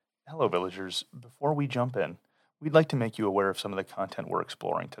Hello, villagers. Before we jump in, we'd like to make you aware of some of the content we're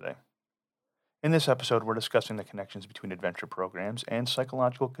exploring today. In this episode, we're discussing the connections between adventure programs and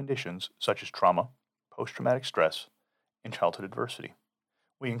psychological conditions such as trauma, post traumatic stress, and childhood adversity.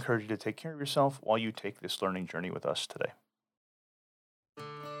 We encourage you to take care of yourself while you take this learning journey with us today.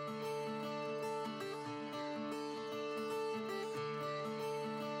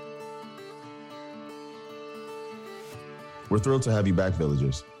 We're thrilled to have you back,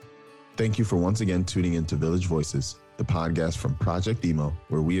 villagers. Thank you for once again tuning into Village Voices, the podcast from Project Emo,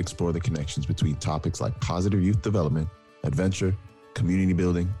 where we explore the connections between topics like positive youth development, adventure, community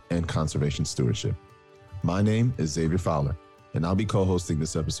building, and conservation stewardship. My name is Xavier Fowler, and I'll be co-hosting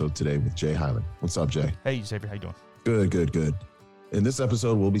this episode today with Jay Hyland. What's up, Jay? Hey, Xavier, how you doing? Good. In this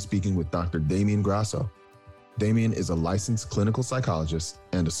episode, we'll be speaking with Dr. Damion Grasso. Damion is a licensed clinical psychologist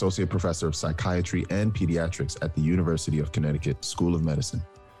and associate professor of psychiatry and pediatrics at the University of Connecticut School of Medicine,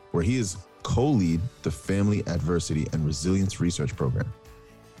 where he is co-lead the Family Adversity and Resilience Research Program.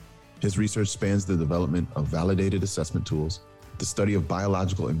 His research spans the development of validated assessment tools, the study of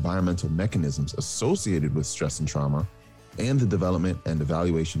biological environmental mechanisms associated with stress and trauma, and the development and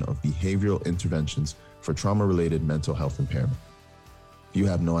evaluation of behavioral interventions for trauma-related mental health impairment. You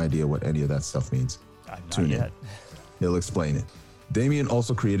have no idea what any of that stuff means. Not yet. He'll explain it. Damion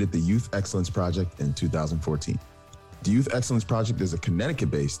also created the Youth Excellence Project in 2014. The Youth Excellence Project is a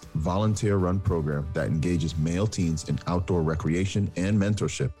Connecticut-based, volunteer-run program that engages male teens in outdoor recreation and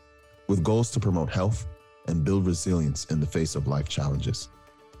mentorship with goals to promote health and build resilience in the face of life challenges.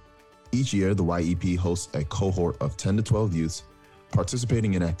 Each year, the YEP hosts a cohort of 10 to 12 youths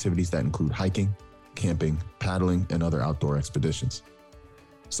participating in activities that include hiking, camping, paddling, and other outdoor expeditions.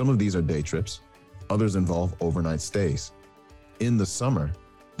 Some of these are day trips. Others involve overnight stays. In the summer,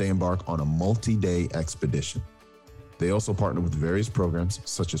 they embark on a multi-day expedition. They also partner with various programs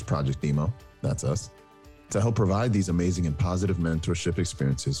such as Project Emo, that's us, to help provide these amazing and positive mentorship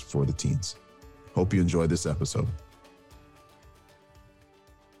experiences for the teens. Hope you enjoy this episode.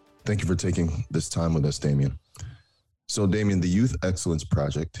 Thank you for taking this time with us, Damion. So Damion, the Youth Excellence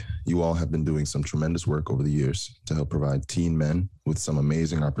Project, you all have been doing some tremendous work over the years to help provide teen men with some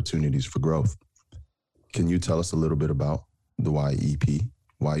amazing opportunities for growth. Can you tell us a little bit about the YEP,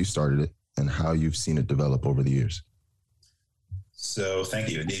 why you started it, and how you've seen it develop over the years? So thank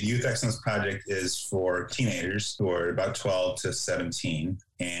you. The Youth Excellence Project is for teenagers who are about 12 to 17,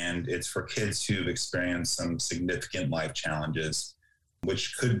 and it's for kids who've experienced some significant life challenges,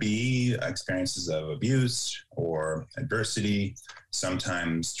 which could be experiences of abuse or adversity,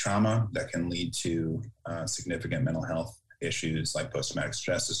 sometimes trauma that can lead to significant mental health issues like post-traumatic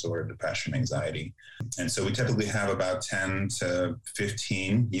stress disorder, depression, anxiety. And so we typically have about 10 to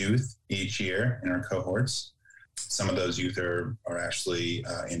 15 youth each year in our cohorts. Some of those youth are actually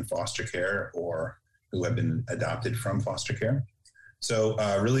in foster care or who have been adopted from foster care. So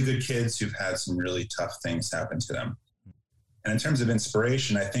really good kids who've had some really tough things happen to them. And in terms of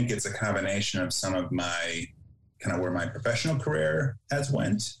inspiration, I think it's a combination of some of my kind of where my professional career has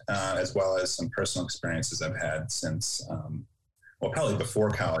went, as well as some personal experiences I've had since, probably before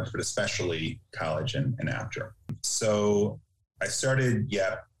college, but especially college and after. So I started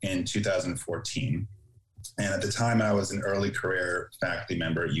YEP in 2014. And at the time I was an early career faculty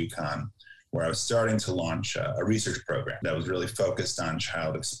member at UConn, where I was starting to launch a research program that was really focused on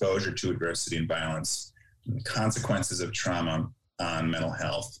child exposure to adversity and violence, and the consequences of trauma on mental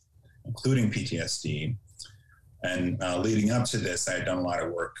health, including PTSD. And leading up to this, I had done a lot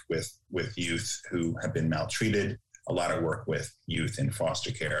of work with youth who have been maltreated, a lot of work with youth in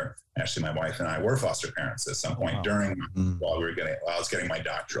foster care. Actually, my wife and I were foster parents at some point while I was getting my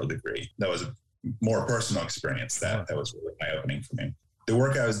doctoral degree. That was a more personal experience that was really eye-opening for me. The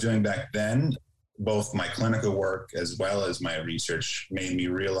work I was doing back then, both my clinical work as well as my research, made me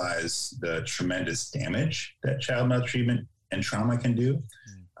realize the tremendous damage that child maltreatment and trauma can do.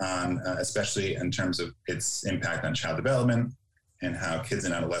 Especially in terms of its impact on child development and how kids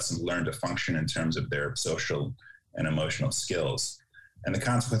and adolescents learn to function in terms of their social and emotional skills. And the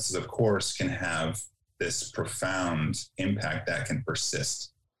consequences, of course, can have this profound impact that can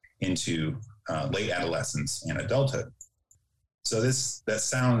persist into late adolescence and adulthood. So that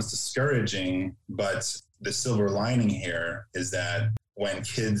sounds discouraging, but the silver lining here is that when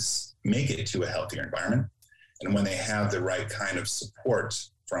kids make it to a healthier environment and when they have the right kind of support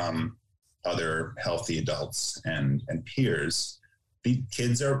from other healthy adults and peers, the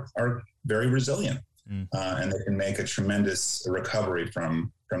kids are very resilient and they can make a tremendous recovery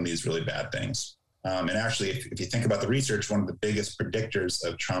from these really bad things. And actually, if you think about the research, one of the biggest predictors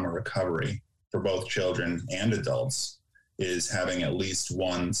of trauma recovery for both children and adults is having at least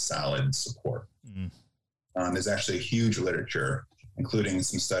one solid support. There's actually a huge literature, including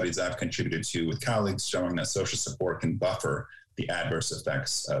some studies I've contributed to with colleagues, showing that social support can buffer the adverse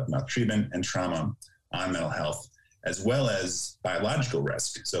effects of maltreatment and trauma on mental health, as well as biological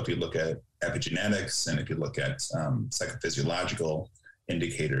risk. So if you look at epigenetics and if you look at psychophysiological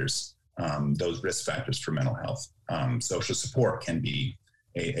indicators, those risk factors for mental health, social support can be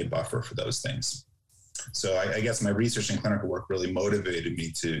a buffer for those things. So I guess my research and clinical work really motivated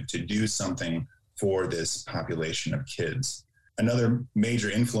me to do something for this population of kids. Another major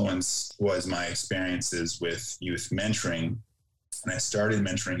influence was my experiences with youth mentoring. And I started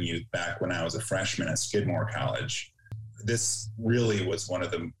mentoring youth back when I was a freshman at Skidmore College. This really was one of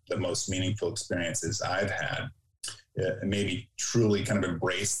the most meaningful experiences I've had. It made me truly kind of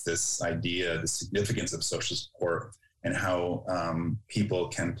embrace this idea, the significance of social support, and how people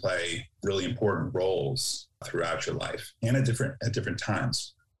can play really important roles throughout your life and at different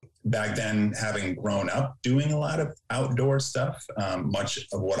times. Back then, having grown up doing a lot of outdoor stuff, much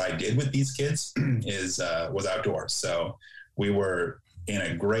of what I did with these kids was outdoors. So we were in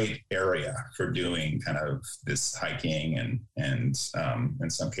a great area for doing kind of this hiking and in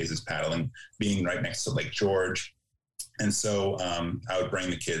some cases paddling, being right next to Lake George. And so I would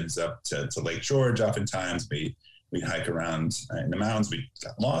bring the kids up to Lake George. Oftentimes we'd hike around in the mountains. We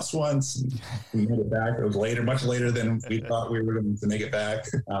got lost once. And we made it back. It was later, much later than we thought we were going to make it back.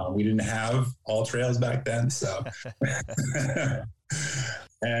 We didn't have all trails back then. So,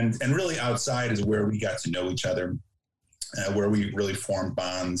 and really outside is where we got to know each other, where we really formed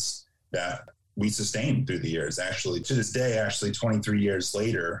bonds that we sustained through the years. Actually, to this day, 23 years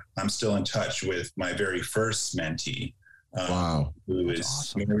later, I'm still in touch with my very first mentee. Wow. Who is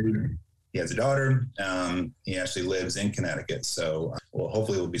awesome. Married. He has a daughter. He actually lives in Connecticut. So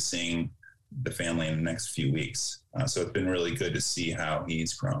hopefully we'll be seeing the family in the next few weeks. So it's been really good to see how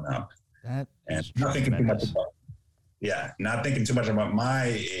he's grown up. That and not thinking too much about, not thinking too much about my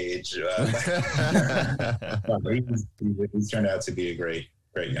age. He's turned out to be a great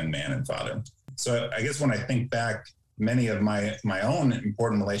young man and father. So I guess when I think back, many of my own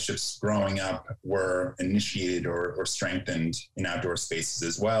important relationships growing up were initiated or strengthened in outdoor spaces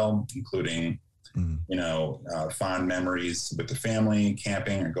as well, including, fond memories with the family,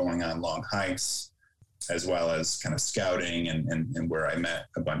 camping or going on long hikes, as well as kind of scouting and where I met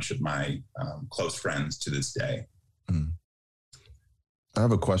a bunch of my close friends to this day. I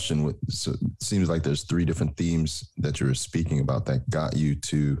have a question. So it seems like there's 3 different themes that you were speaking about that got you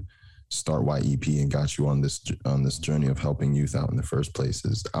to start YEP and got you on this journey of helping youth out in the first place.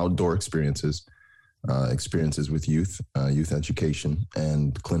 Is outdoor experiences with youth, youth education,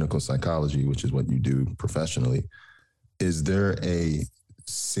 and clinical psychology, which is what you do professionally. Is there a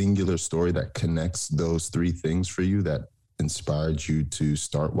singular story that connects those 3 things for you that inspired you to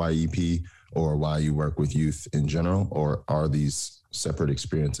start YEP, or why you work with youth in general? Or are these separate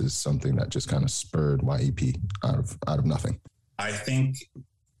experiences something that just kind of spurred YEP out of nothing? I think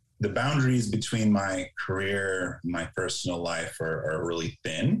the boundaries between my career and my personal life are really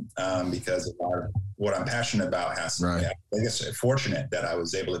thin, because a lot of what I'm passionate about has to be, I guess, fortunate that I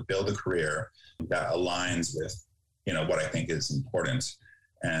was able to build a career that aligns with, what I think is important.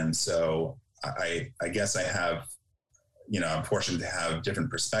 And so I guess I have, I'm fortunate to have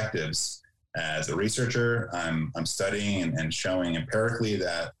different perspectives. As a researcher, I'm studying and showing empirically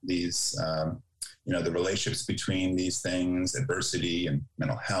that these, the relationships between these things, adversity and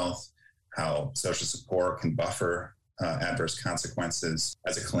mental health, how social support can buffer adverse consequences.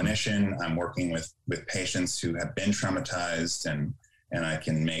 As a clinician, I'm working with patients who have been traumatized, and I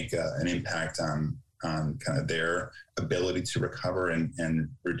can make an impact on kind of their ability to recover and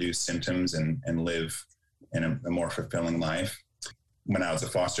reduce symptoms and live in a more fulfilling life. When I was a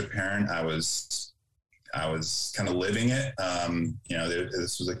foster parent, I was kind of living it.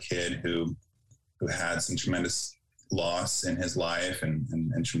 This was a kid who had some tremendous loss in his life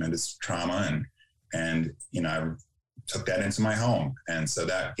and tremendous trauma. And I took that into my home. And so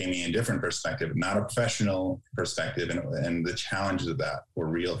that gave me a different perspective, not a professional perspective. And the challenges of that were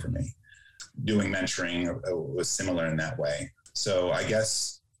real for me. Doing mentoring was similar in that way. So I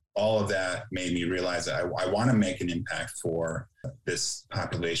guess all of that made me realize that I want to make an impact for this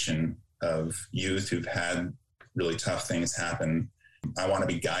population of youth who've had really tough things happen. I want to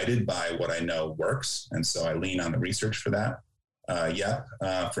be guided by what I know works. And so I lean on the research for that.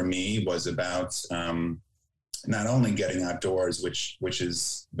 For me was about not only getting outdoors, which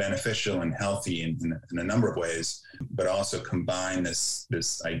is beneficial and healthy in a number of ways, but also combine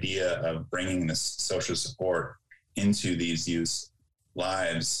this idea of bringing this social support into these youth's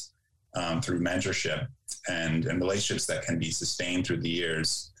lives through mentorship and relationships that can be sustained through the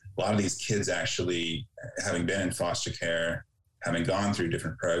years. A lot of these kids actually, having been in foster care, having gone through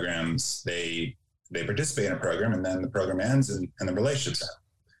different programs, they participate in a program and then the program ends and the relationships end.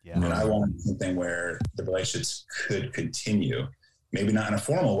 Yeah. And I wanted something where the relationships could continue, maybe not in a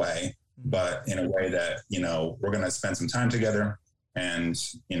formal way, but in a way that, we're going to spend some time together and,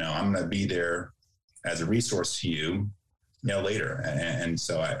 I'm going to be there as a resource to you, later. And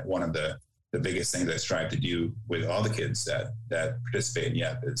so one of the biggest things I strive to do with all the kids that participate in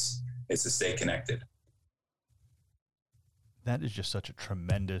YEP is to stay connected. That is just such a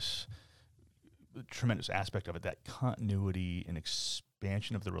tremendous aspect of it. That continuity and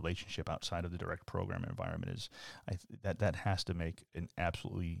expansion of the relationship outside of the direct program environment is that has to make it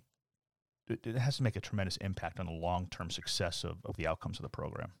has to make a tremendous impact on the long-term success of the outcomes of the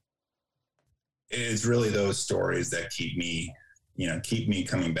program. It's really those stories that keep me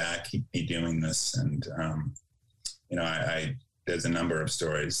coming back, keep me doing this. And, there's a number of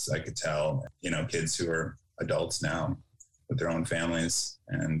stories I could tell, kids who are adults now with their own families.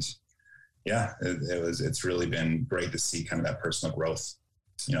 And yeah, it's really been great to see kind of that personal growth,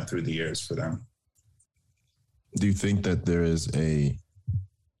 through the years for them. Do you think that there is a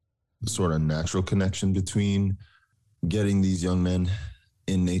sort of natural connection between getting these young men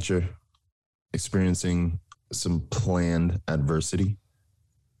in nature, experiencing some planned adversity,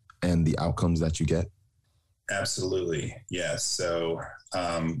 and the outcomes that you get? Absolutely. Yes. So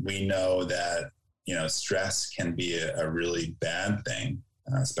we know that, stress can be a really bad thing,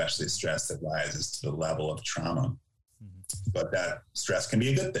 especially stress that rises to the level of trauma. Mm-hmm. But that stress can be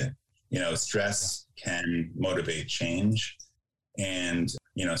a good thing. Stress can motivate change. And,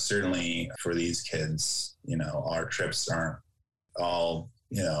 certainly for these kids, our trips aren't all,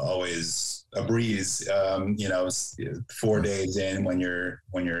 always a breeze. 4 days in, when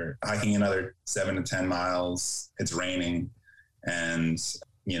you're hiking another 7 to 10 miles, it's raining, and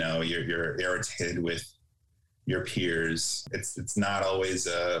you're irritated with your peers. It's not always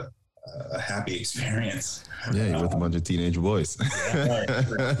a happy experience. Yeah, you're with a bunch of teenage boys.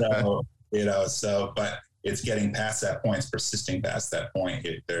 But it's getting past that point, it's persisting past that point.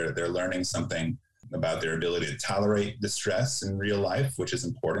 They're learning something about their ability to tolerate the stress in real life, which is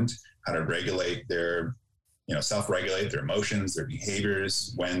important, how to regulate their, self-regulate their emotions, their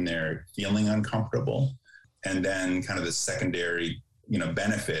behaviors when they're feeling uncomfortable. And then kind of the secondary,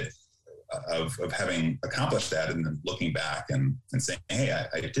 benefit of having accomplished that, and then looking back and saying, hey,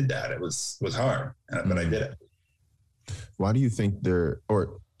 I did that. It was hard, but I did it. Why do you think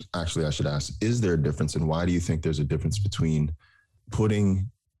actually I should ask, is there a difference, and why do you think there's a difference between putting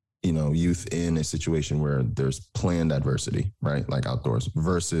youth in a situation where there's planned adversity, right, like outdoors,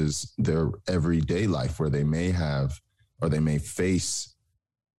 versus their everyday life where they may have, or they may face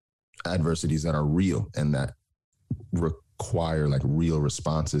adversities that are real and that require like real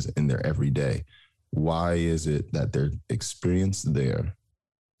responses in their everyday? Why is it that their experience there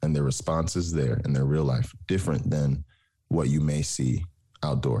and their responses there in their real life different than what you may see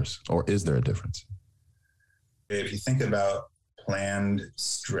outdoors? Or is there a difference? If you think about planned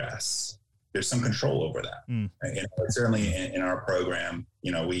stress, there's some control over that. Right? Certainly in our program,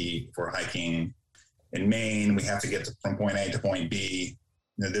 if we're hiking in Maine, we have to get from point A to point B.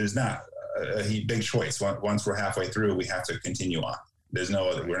 There's not a big choice. Once we're halfway through, we have to continue on. There's no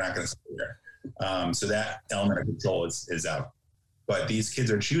other, we're not going to stay there. So that element of control is out. But these kids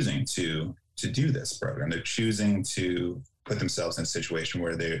are choosing to do this program. They're choosing to put themselves in a situation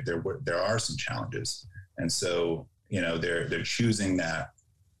where there are some challenges. And so, they're choosing that,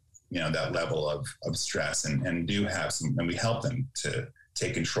 that level of stress and do have some, and we help them to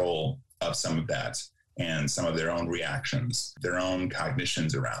take control of some of that and some of their own reactions, their own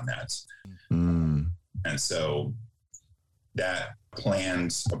cognitions around that. And so that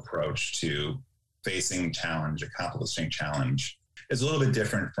planned approach to facing challenge, accomplishing challenge, is a little bit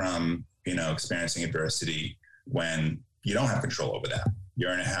different from, experiencing adversity when you don't have control over that.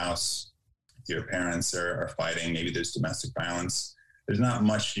 You're in a house, your parents are fighting, maybe there's domestic violence. There's not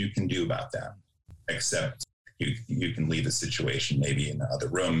much you can do about that, except you can leave the situation maybe in the other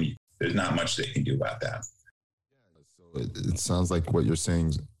room. There's not much they can do about that. So it sounds like what you're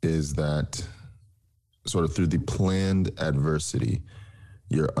saying is that sort of through the planned adversity,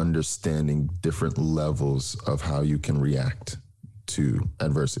 you're understanding different levels of how you can react to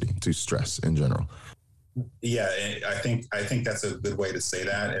adversity, to stress in general. Yeah, I think that's a good way to say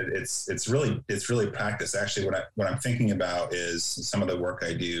that. It's really practice. Actually, what I'm thinking about is some of the work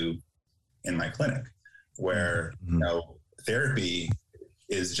I do in my clinic, where therapy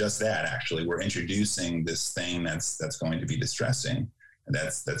is just that. Actually, we're introducing this thing that's going to be distressing, And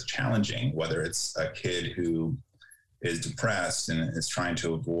that's challenging, whether it's a kid who is depressed and is trying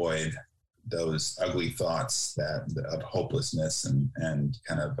to avoid those ugly thoughts of hopelessness and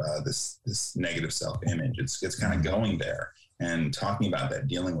kind of this negative self-image. It's kind of going there and talking about that,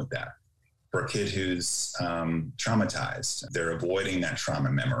 dealing with that. For a kid who's traumatized, they're avoiding that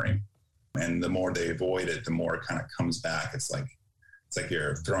trauma memory. And the more they avoid it, the more it kind of comes back. It's like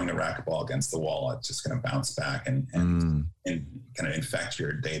you're throwing a racquetball against the wall. It's just going to bounce back and kind of infect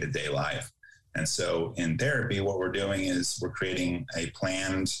your day-to-day life. And so in therapy, what we're doing is we're creating a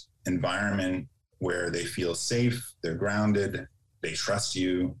planned environment where they feel safe, they're grounded, they trust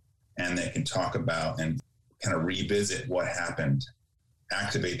you, and they can talk about and kind of revisit what happened,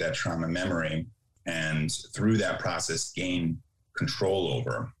 activate that trauma memory, and through that process, gain control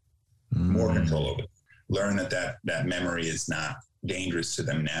over, more control over, learn that memory is not dangerous to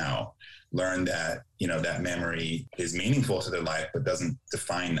them now, learn that, that memory is meaningful to their life, but doesn't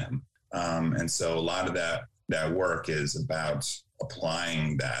define them. And so a lot of that work is about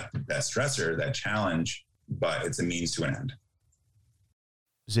applying that stressor, that challenge, but it's a means to an end.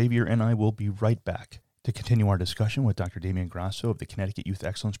 Xavier and I will be right back to continue our discussion with Dr. Damion Grasso of the Connecticut Youth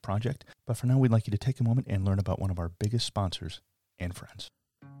Excellence Project. But for now, we'd like you to take a moment and learn about one of our biggest sponsors and friends.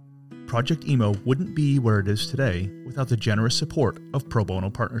 Project Emo wouldn't be where it is today without the generous support of Pro Bono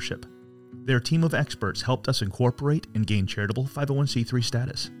Partnership. Their team of experts helped us incorporate and gain charitable 501c3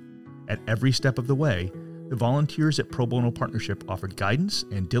 status. At every step of the way, the volunteers at Pro Bono Partnership offered guidance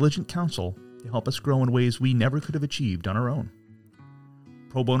and diligent counsel to help us grow in ways we never could have achieved on our own.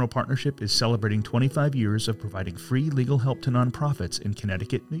 Pro Bono Partnership is celebrating 25 years of providing free legal help to nonprofits in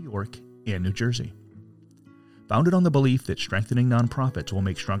Connecticut, New York, and New Jersey. Founded on the belief that strengthening nonprofits will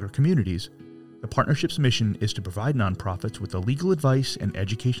make stronger communities, the partnership's mission is to provide nonprofits with the legal advice and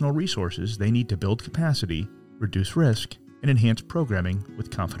educational resources they need to build capacity, reduce risk, and enhance programming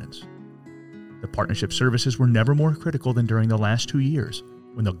with confidence. The partnership services were never more critical than during the last 2 years,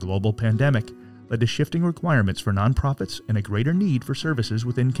 when the global pandemic led to shifting requirements for nonprofits and a greater need for services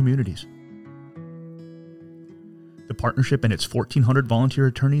within communities. The partnership and its 1,400 volunteer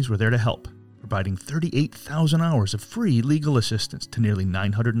attorneys were there to help, providing 38,000 hours of free legal assistance to nearly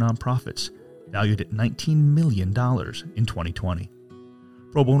 900 nonprofits, valued at $19 million in 2020.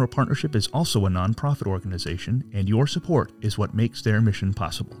 Pro Bono Partnership is also a nonprofit organization, and your support is what makes their mission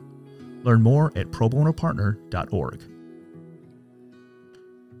possible. Learn more at probonopartner.org.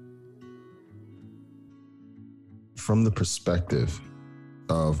 From the perspective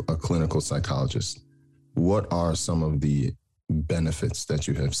of a clinical psychologist, what are some of the benefits that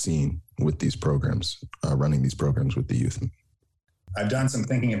you have seen with these programs, running these programs with the youth? I've done some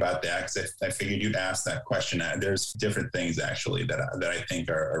thinking about that because I figured you'd ask that question. There's different things actually that I think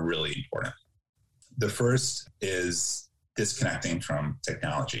are really important. The first is disconnecting from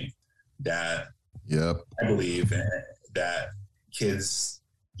technology that I believe that kids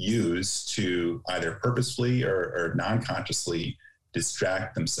use to either purposefully or non-consciously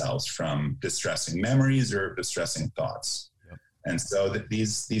distract themselves from distressing memories or distressing thoughts. Yep. And so that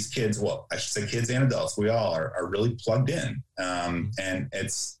these kids, well, I should say kids and adults, we all are really plugged in. And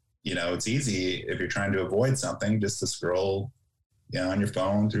it's easy if you're trying to avoid something just to scroll on your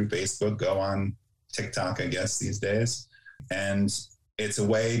phone through Facebook, go on TikTok, I guess, these days. And it's a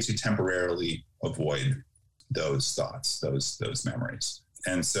way to temporarily avoid those thoughts, those memories.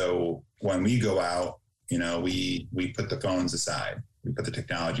 And so when we go out, we put the phones aside, we put the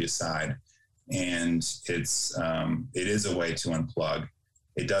technology aside, and it is a way to unplug.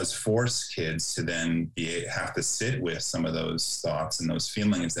 It does force kids to then have to sit with some of those thoughts and those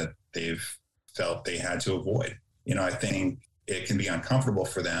feelings that they've felt they had to avoid. I think it can be uncomfortable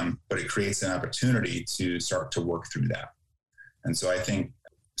for them, but it creates an opportunity to start to work through that. And so I think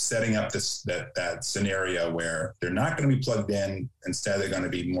setting up that scenario where they're not going to be plugged in, instead they're going to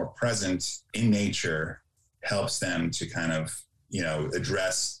be more present in nature, helps them to kind of,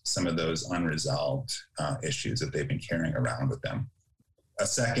 address some of those unresolved issues that they've been carrying around with them. A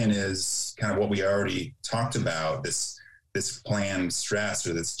second is kind of what we already talked about, this planned stress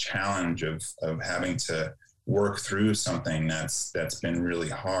or this challenge of having to work through something that's been really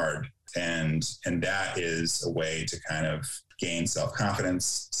hard. And that is a way to kind of gain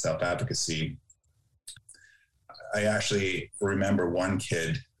self-confidence, self-advocacy. I actually remember one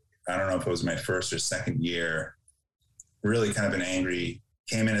kid, I don't know if it was my first or second year, really kind of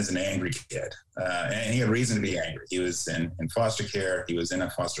came in as an angry kid. And he had reason to be angry. He was in foster care. He was in a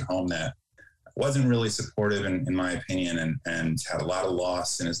foster home that wasn't really supportive in my opinion, and had a lot of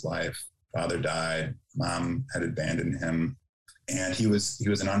loss in his life. Father died, mom had abandoned him, and he was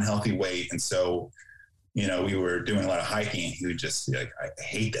an unhealthy weight. And so we were doing a lot of hiking, and he would just be like, I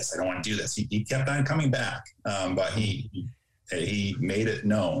hate this. I don't want to do this. He kept on coming back. But he made it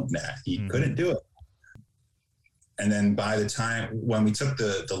known that he couldn't do it. And then by the time when we took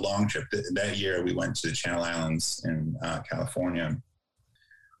the long trip that year, we went to the Channel Islands in California.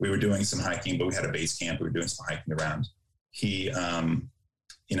 We were doing some hiking, but we had a base camp. We were doing some hiking around. He had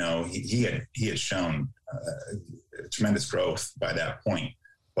shown tremendous growth by that point.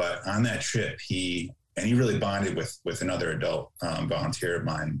 But on that trip, he really bonded with another adult volunteer of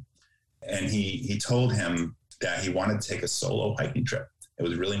mine. And he told him that he wanted to take a solo hiking trip. It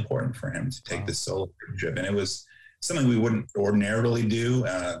was really important for him to take this solo trip. And it was something we wouldn't ordinarily do.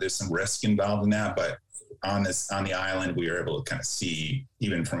 There's some risk involved in that, but on the island, we were able to kind of see,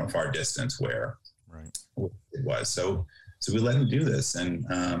 even from a far distance, where it was. So we let him do this, and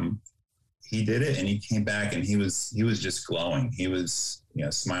he did it, and he came back, and he was just glowing. He was,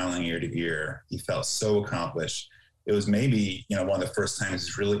 smiling ear to ear. He felt so accomplished. It was maybe, one of the first times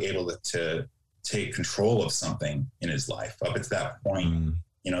he's really able to take control of something in his life. Up to that point,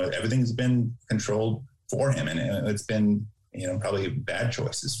 everything's been controlled for him, and it's been, probably bad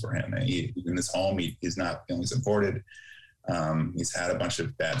choices for him. In his home, he's not feeling supported. He's had a bunch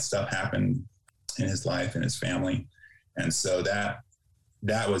of bad stuff happen in his life and his family. And so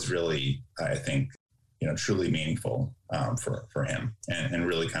that was really, I think, truly meaningful for him, and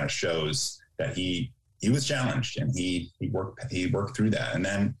really kind of shows that he was challenged, and he worked through that, and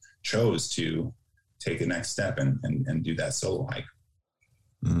then chose to take the next step and do that solo hike.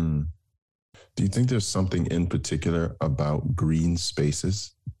 Do you think there's something in particular about green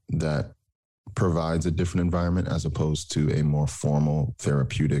spaces that provides a different environment as opposed to a more formal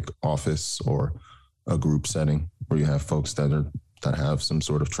therapeutic office or a group setting where you have folks that have some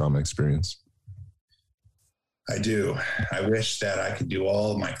sort of trauma experience? I do. I wish that I could do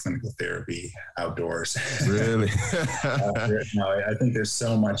all of my clinical therapy outdoors. Really? No, I think there's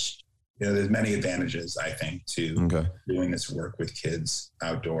so much, there's many advantages, I think, to doing this work with kids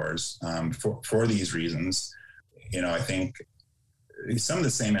outdoors for these reasons. I think some of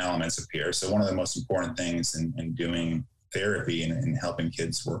the same elements appear. So one of the most important things in doing therapy and helping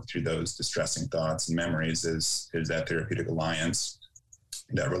kids work through those distressing thoughts and memories is that therapeutic alliance,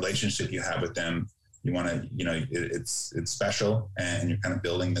 that relationship you have with them. You want to, it's special, and you're kind of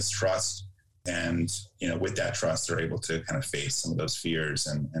building this trust. And, with that trust, they're able to kind of face some of those fears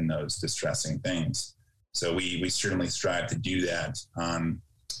and those distressing things. So we certainly strive to do that on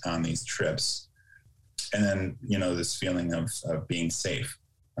these trips. And then, this feeling of being safe.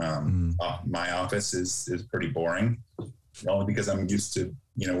 My office is pretty boring, only because I'm used to,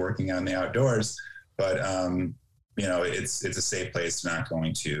 working on the outdoors, but, it's a safe place, not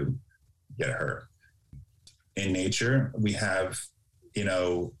going to get hurt. In nature, we have,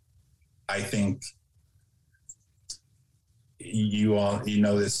 I think you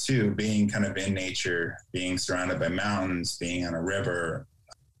know this too, being kind of in nature, being surrounded by mountains, being on a river,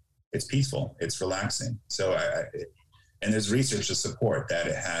 it's peaceful, it's relaxing. So and there's research to support that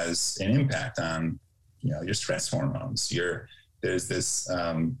it has an impact on, your stress hormones. There's this,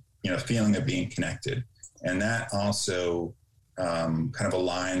 feeling of being connected. And that also kind of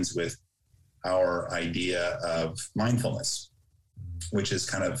aligns with our idea of mindfulness, which is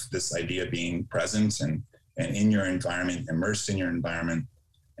kind of this idea of being present and in your environment, immersed in your environment.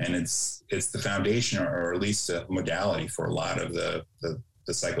 And it's the foundation, or at least a modality, for a lot of the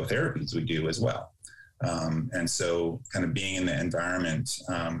psychotherapies we do as well. And so kind of being in the environment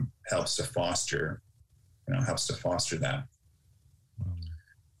helps to foster that.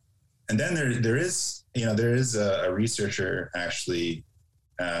 And then there is a researcher actually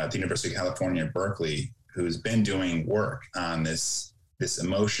at the University of California at Berkeley who's been doing work on this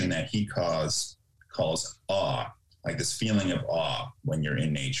emotion that he calls awe, like this feeling of awe when you're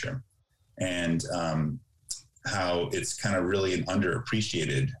in nature, and how it's kind of really an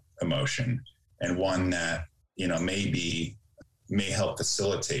underappreciated emotion, and one that may help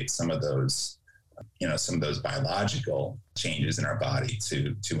facilitate some of those biological changes in our body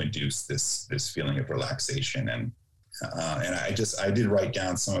to induce this feeling of relaxation. And I did write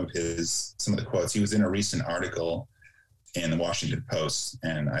down some of the quotes. He was in a recent article in the Washington Post,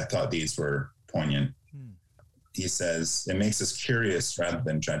 and I thought these were poignant. He says, "It makes us curious rather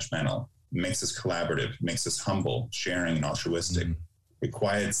than judgmental. It makes us collaborative. It makes us humble, sharing, and altruistic. It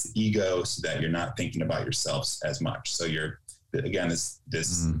quiets the ego so that you're not thinking about yourself as much." So you're, again, this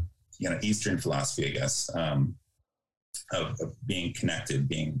Eastern philosophy, I guess, of being connected,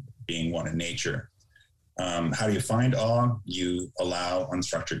 being one in nature. How do you find awe? You allow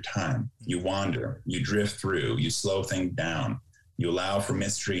unstructured time. You wander, you drift through, you slow things down. You allow for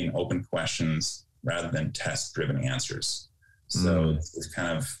mystery and open questions. rather than test-driven answers. So it's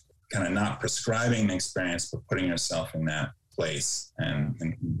kind of not prescribing the experience, but putting yourself in that place and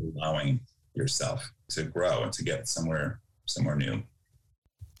allowing yourself to grow and to get somewhere new.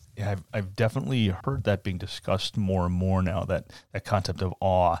 Yeah, I've definitely heard that being discussed more and more now, that concept of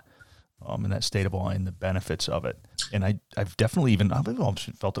awe, and that state of awe and the benefits of it. And I've almost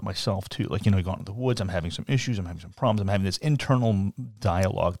felt it myself too. Like, you go out in the woods, I'm having some issues, I'm having some problems, I'm having this internal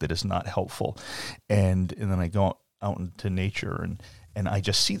dialogue that is not helpful. And then I go out into nature and I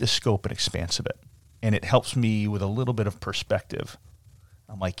just see the scope and expanse of it. And it helps me with a little bit of perspective.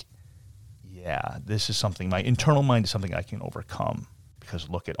 I'm like, yeah, this is something, my internal mind is something I can overcome, because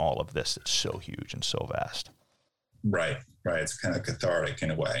look at all of this. It's so huge and so vast. Right. It's kind of cathartic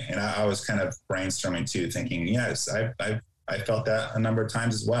in a way. And I was kind of brainstorming too, thinking, yes, I felt that a number of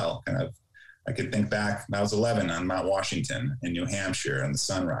times as well. I could think back, I was 11 on Mount Washington in New Hampshire and the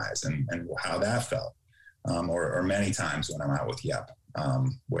sunrise and how that felt. Or many times when I'm out with Yep,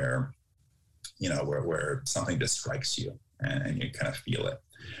 where something just strikes you and you kind of feel it.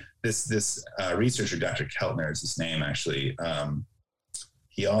 This researcher, Dr. Keltner is his name, actually.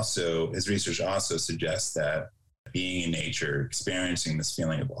 His research also suggests that being in nature, experiencing this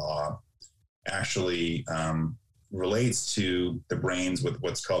feeling of awe, actually relates to the brains with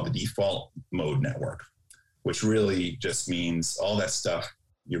what's called the default mode network, which really just means all that stuff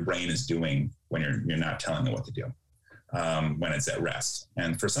your brain is doing when you're not telling it what to do, when it's at rest.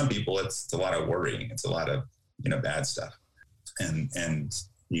 And for some people, it's a lot of worrying. It's a lot of bad stuff. And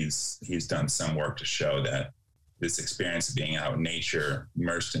he's done some work to show that this experience of being out in nature,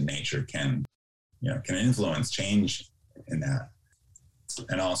 immersed in nature, can influence change in that.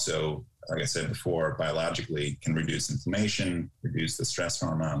 And also, like I said before, biologically can reduce inflammation, reduce the stress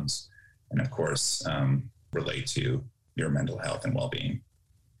hormones, and of course, relate to your mental health and well-being.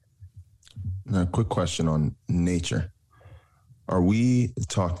 Now, a quick question on nature. Are we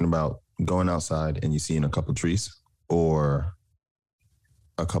talking about going outside and you seeing a couple trees, or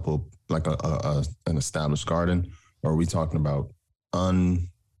a couple, like an established garden? Or are we talking about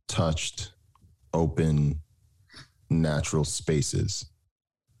untouched, open, natural spaces?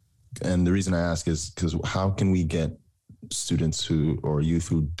 And the reason I ask is because how can we get students or youth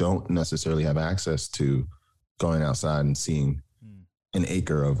who don't necessarily have access to going outside and seeing an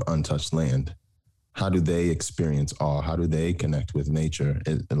acre of untouched land? How do they experience awe? How do they connect with nature?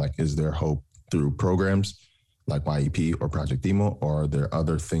 Is there hope through programs like YEP or Project Emo, or are there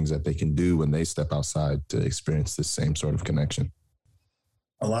other things that they can do when they step outside to experience the same sort of connection?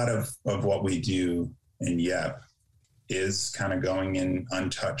 A lot of what we do in YEP is kind of going in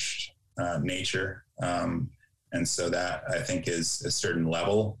untouched nature. And so that, I think, is a certain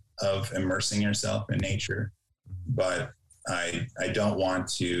level of immersing yourself in nature. But I don't want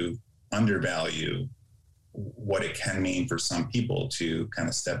to undervalue what it can mean for some people to kind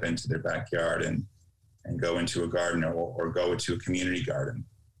of step into their backyard and go into a garden or go into a community garden.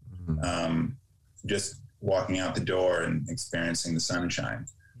 Mm-hmm. Just walking out the door and experiencing the sunshine.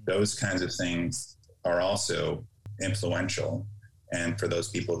 Those kinds of things are also influential. And for those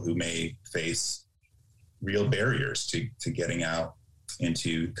people who may face real barriers to getting out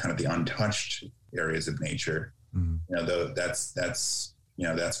into kind of the untouched areas of nature, mm-hmm.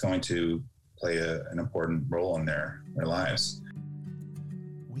 That's going to play an important role in their lives.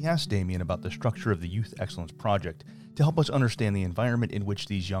 We asked Damion about the structure of the Youth Excellence Project to help us understand the environment in which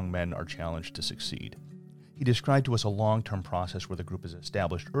these young men are challenged to succeed. He described to us a long-term process where the group is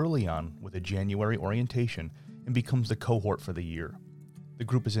established early on with a January orientation and becomes the cohort for the year. The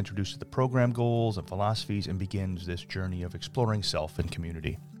group is introduced to the program goals and philosophies and begins this journey of exploring self and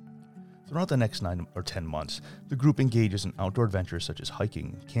community. Throughout the next 9 or 10 months, the group engages in outdoor adventures such as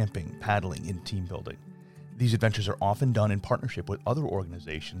hiking, camping, paddling, and team building. These adventures are often done in partnership with other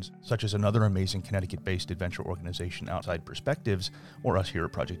organizations, such as another amazing Connecticut-based adventure organization, Outside Perspectives, or us here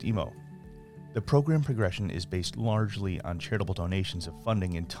at Project Emo. The program progression is based largely on charitable donations of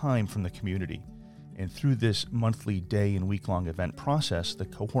funding and time from the community. And through this monthly day and week-long event process, the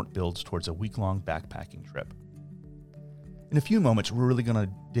cohort builds towards a week-long backpacking trip. In a few moments, we're really going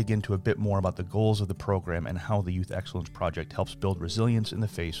to dig into a bit more about the goals of the program and how the Youth Excellence Project helps build resilience in the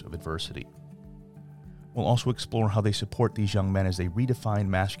face of adversity. We'll also explore how they support these young men as they redefine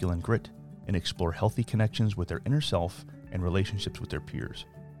masculine grit and explore healthy connections with their inner self and relationships with their peers.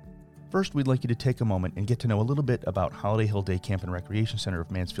 First, we'd like you to take a moment and get to know a little bit about Holiday Hill Day Camp and Recreation Center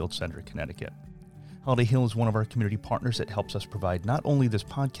of Mansfield Center, Connecticut. Holiday Hill is one of our community partners that helps us provide not only this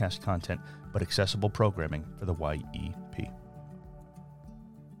podcast content, but accessible programming for the YEP.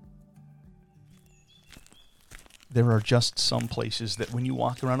 There are just some places that when you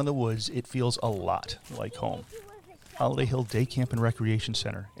walk around in the woods, it feels a lot like home. Holiday Hill Day Camp and Recreation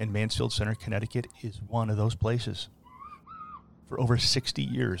Center in Mansfield Center, Connecticut is one of those places. For over 60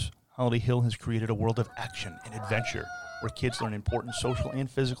 years, Holiday Hill has created a world of action and adventure where kids learn important social and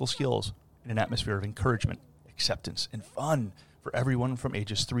physical skills in an atmosphere of encouragement, acceptance, and fun for everyone from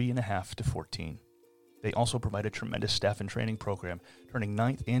ages 3.5 to 14. They also provide a tremendous staff and training program, turning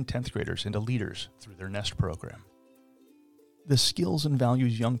 9th and 10th graders into leaders through their NEST program. The skills and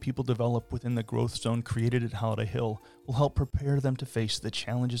values young people develop within the growth zone created at Holiday Hill will help prepare them to face the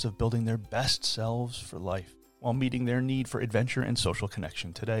challenges of building their best selves for life while meeting their need for adventure and social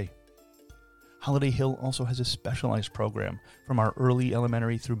connection today. Holiday Hill also has a specialized program from our early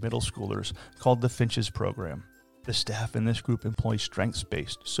elementary through middle schoolers called the Finches Program. The staff in this group employs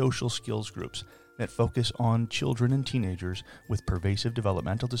strengths-based social skills groups that focus on children and teenagers with pervasive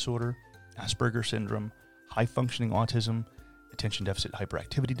developmental disorder, Asperger's syndrome, high-functioning autism, attention deficit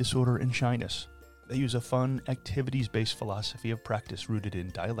hyperactivity disorder, and shyness. They use a fun, activities-based philosophy of practice rooted in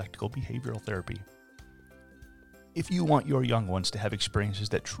dialectical behavioral therapy. If you want your young ones to have experiences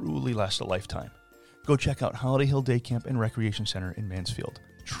that truly last a lifetime, go check out Holiday Hill Day Camp and Recreation Center in Mansfield.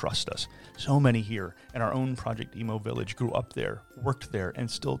 Trust us, so many here in our own Project Emo Village grew up there, worked there, and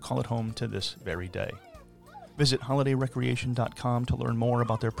still call it home to this very day. Visit holidayrecreation.com to learn more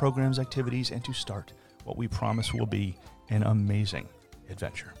about their programs, activities, and to start what we promise will be an amazing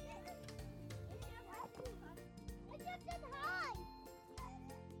adventure.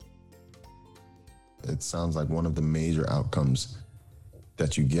 It sounds like one of the major outcomes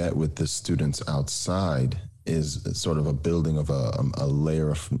that you get with the students outside is sort of a building of a layer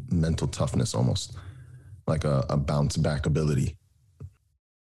of mental toughness, almost like a bounce back ability.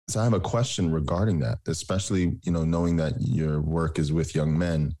 So I have a question regarding that, especially, knowing that your work is with young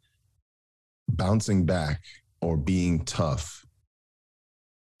men. Bouncing back or being tough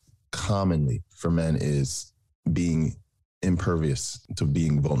commonly for men is being impervious to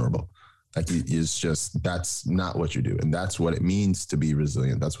being vulnerable. Like, it's just, that's not what you do. And that's what it means to be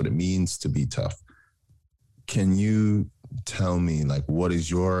resilient. That's what it means to be tough. Can you tell me, what is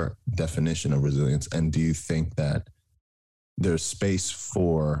your definition of resilience? And do you think that there's space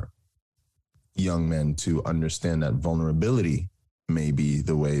for young men to understand that vulnerability may be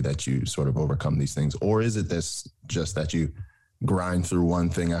the way that you sort of overcome these things? Or is it just that you grind through one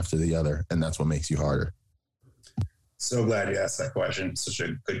thing after the other, and that's what makes you harder? So glad you asked that question. Such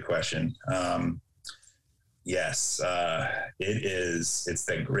a good question. Yes, it's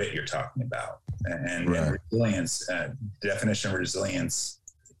that grit you're talking about. And resilience, definition of resilience,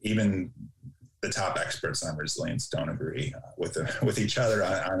 even the top experts on resilience don't agree with each other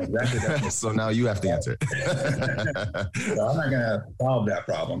on exactly that. So now you have to answer it. So I'm not going to solve that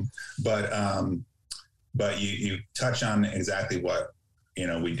problem, but you touch on exactly what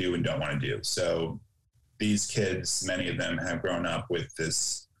we do and don't want to do. So these kids, many of them have grown up with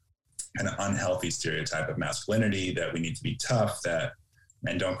this kind of unhealthy stereotype of masculinity, that we need to be tough, that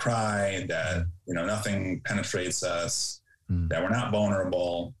men don't cry, that nothing penetrates us, that we're not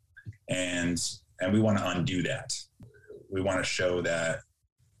vulnerable, and we want to undo that. We want to show that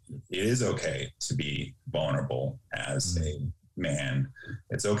it is okay to be vulnerable as a man.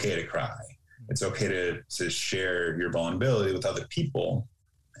 It's okay to cry. It's okay to share your vulnerability with other people,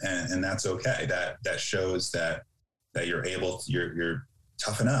 and that's okay. That shows that you're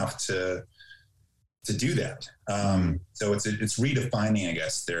tough enough to do that. So it's redefining, I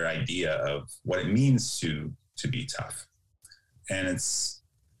guess, their idea of what it means to be tough. And it's,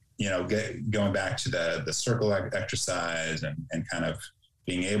 going back to the circle exercise and kind of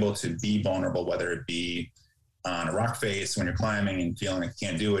being able to be vulnerable, whether it be on a rock face when you're climbing and feeling like you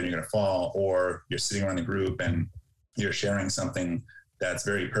can't do it and you're going to fall, or you're sitting around the group and you're sharing something that's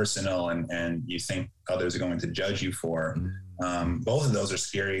very personal and you think others are going to judge you for. Both of those are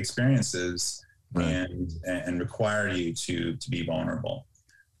scary experiences, right, and require you to be vulnerable.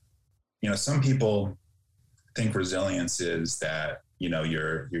 Some people think resilience is that,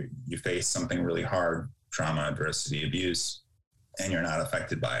 you face something really hard, trauma, adversity, abuse, and you're not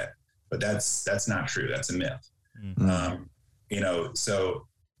affected by it. But that's not true. That's a myth. So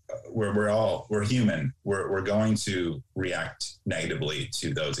we're human. We're going to react negatively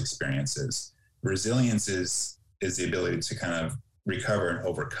to those experiences. Resilience is the ability to kind of recover and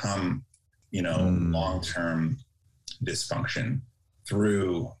overcome, long-term dysfunction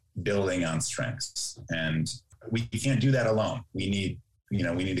through building on strengths. And we can't do that alone. We need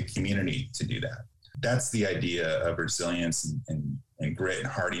a community to do that. That's the idea of resilience and grit and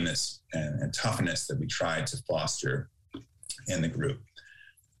hardiness and toughness that we try to foster in the group.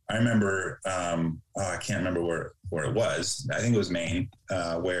 I remember, I can't remember where it was. I think it was Maine,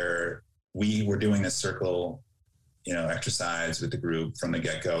 where we were doing this circle, exercise with the group from the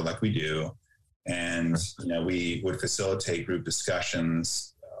get-go, like we do. And, we would facilitate group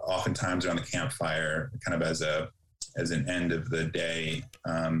discussions, oftentimes around the campfire, kind of as an end of the day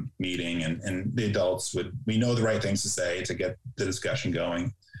meeting. And the adults we know the right things to say to get the discussion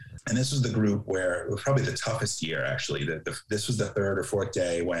going. And this was the group where it was probably the toughest year, actually. This was the third or fourth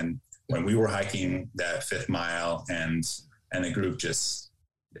day when we were hiking that 5th mile, and the group just,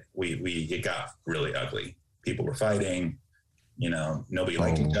 it got really ugly. People were fighting, nobody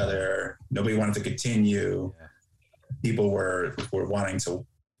liked each other. Nobody wanted to continue. People were wanting to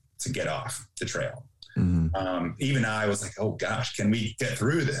get off the trail. Mm-hmm. Even I was like, oh gosh, can we get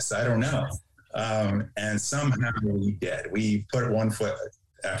through this? I don't know. And somehow we did. We put one foot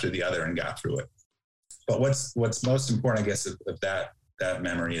after the other and got through it. But what's most important, I guess, of that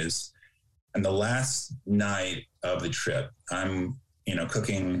memory is, on the last night of the trip, I'm,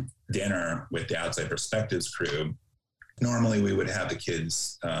 cooking dinner with the Outside Perspectives crew. Normally we would have the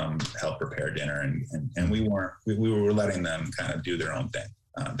kids help prepare dinner, and we were letting them kind of do their own thing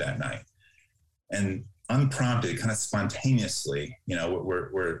that night. And unprompted, kind of spontaneously,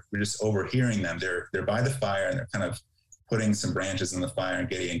 we're just overhearing them. They're by the fire, and they're kind of putting some branches in the fire and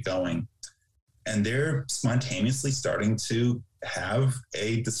getting it going. And they're spontaneously starting to have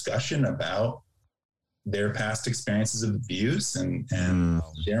a discussion about their past experiences of abuse and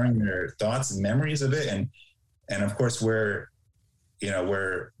sharing their thoughts and memories of it. And of course we're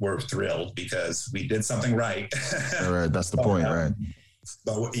thrilled because we did something right. All right. That's the point, right?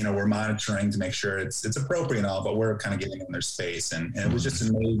 But we're monitoring to make sure it's appropriate and all, but we're kind of giving them their space. And it was just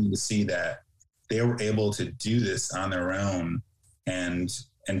amazing to see that they were able to do this on their own and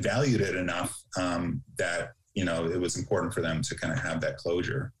valued it enough that, it was important for them to kind of have that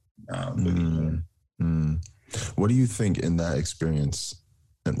closure with each other. What do you think in that experience,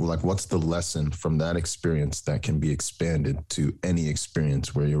 and what's the lesson from that experience that can be expanded to any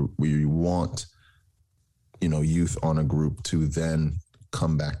experience where you want, youth on a group to then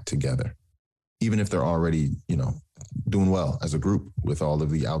come back together, even if they're already, doing well as a group with all of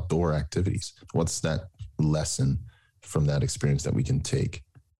the outdoor activities? What's that lesson from that experience that we can take?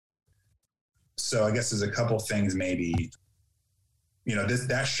 So I guess there's a couple things maybe,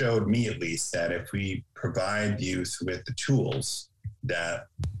 that showed me at least that if we provide youth with the tools, that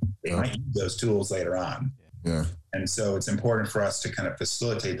they might use those tools later on. Yeah. And so it's important for us to kind of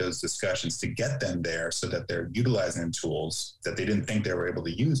facilitate those discussions to get them there so that they're utilizing tools that they didn't think they were able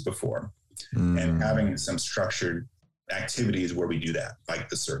to use before. And having some structured activities where we do that, like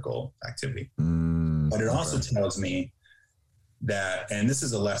the circle activity. But it also tells me that, and this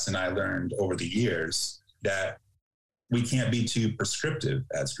is a lesson I learned over the years, that we can't be too prescriptive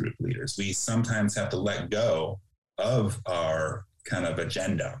as group leaders. We sometimes have to let go of our kind of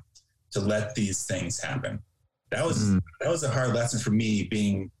agenda to let these things happen. That was a hard lesson for me,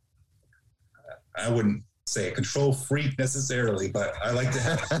 being, I wouldn't say a control freak necessarily, but I like to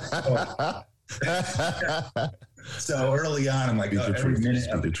have. So early on, I'm like, every minute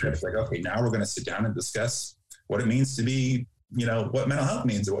of the trip, like, okay, now we're going to sit down and discuss what it means to be, what mental health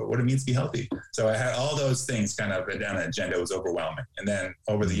means, or what it means to be healthy. So I had all those things kind of down the agenda. It was overwhelming. And then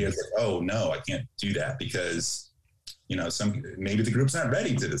over the years, like, oh no, I can't do that because, maybe the group's not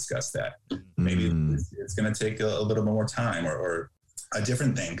ready to discuss that. Maybe it's going to take a little bit more time, or a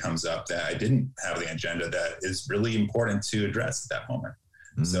different thing comes up that I didn't have on the agenda that is really important to address at that moment.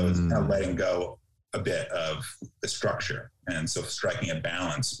 So it's kind of letting go a bit of the structure. And so striking a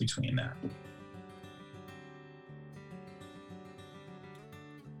balance between that.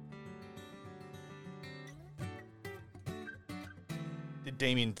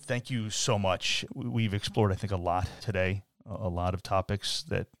 Damion, thank you so much. We've explored, I think, a lot today, a lot of topics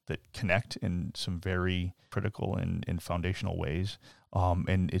that connect in some very critical and foundational ways.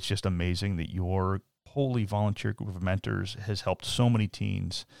 And it's just amazing that your wholly volunteer group of mentors has helped so many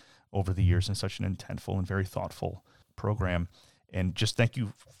teens over the years in such an intentful and very thoughtful program. And just thank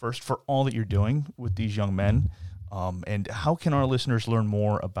you first for all that you're doing with these young men. And how can our listeners learn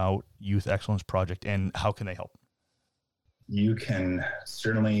more about Youth Excellence Project, and how can they help? You can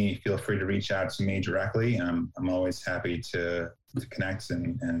certainly feel free to reach out to me directly. I'm always happy to connect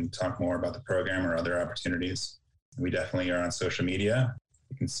and talk more about the program or other opportunities. We definitely are on social media.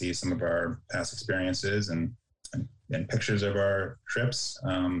 You can see some of our past experiences and pictures of our trips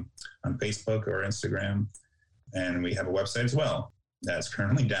on Facebook or Instagram. And we have a website as well that's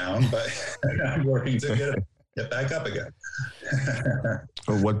currently down, but I'm working to get back up again.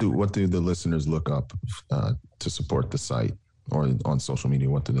 What do the listeners look up to support the site? Or on social media,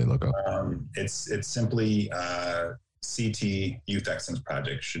 what do they look up? It's simply CT Youth Excellence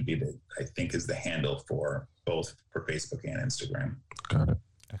Project should be I think is the handle for both for Facebook and Instagram. Got it.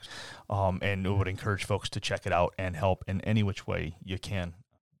 And it would encourage folks to check it out and help in any which way you can.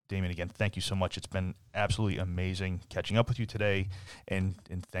 Damion, again, thank you so much. It's been absolutely amazing catching up with you today, and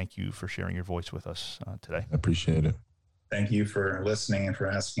thank you for sharing your voice with us today. I appreciate it. Thank you for listening and for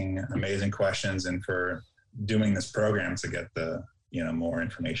asking amazing questions and for doing this program to get the more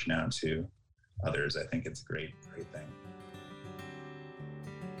information out to others. I think it's a great thing.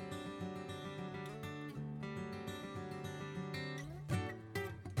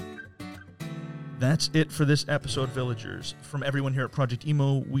 That's it for this episode, Villagers. From everyone here at Project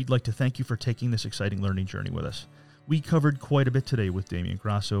Emo, we'd like to thank you for taking this exciting learning journey with us. We covered quite a bit today with Damion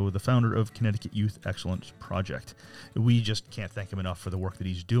Grasso, the founder of Connecticut Youth Excellence Project. We just can't thank him enough for the work that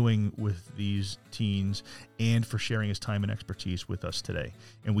he's doing with these teens and for sharing his time and expertise with us today.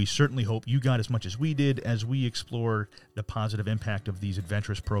 And we certainly hope you got as much as we did as we explore the positive impact of these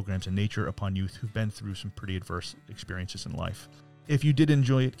adventurous programs in nature upon youth who've been through some pretty adverse experiences in life. If you did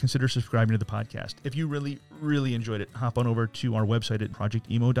enjoy it, consider subscribing to the podcast. If you really, really enjoyed it, hop on over to our website at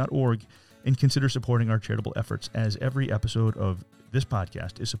projectemo.org and consider supporting our charitable efforts, as every episode of this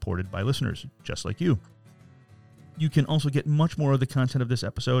podcast is supported by listeners just like you. You can also get much more of the content of this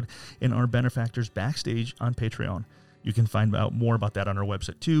episode in our benefactors backstage on Patreon. You can find out more about that on our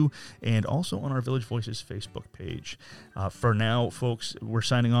website too, and also on our Village Voices Facebook page. For now, folks, we're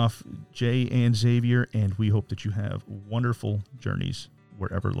signing off, Jay and Xavier, and we hope that you have wonderful journeys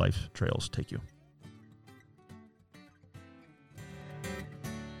wherever life trails take you.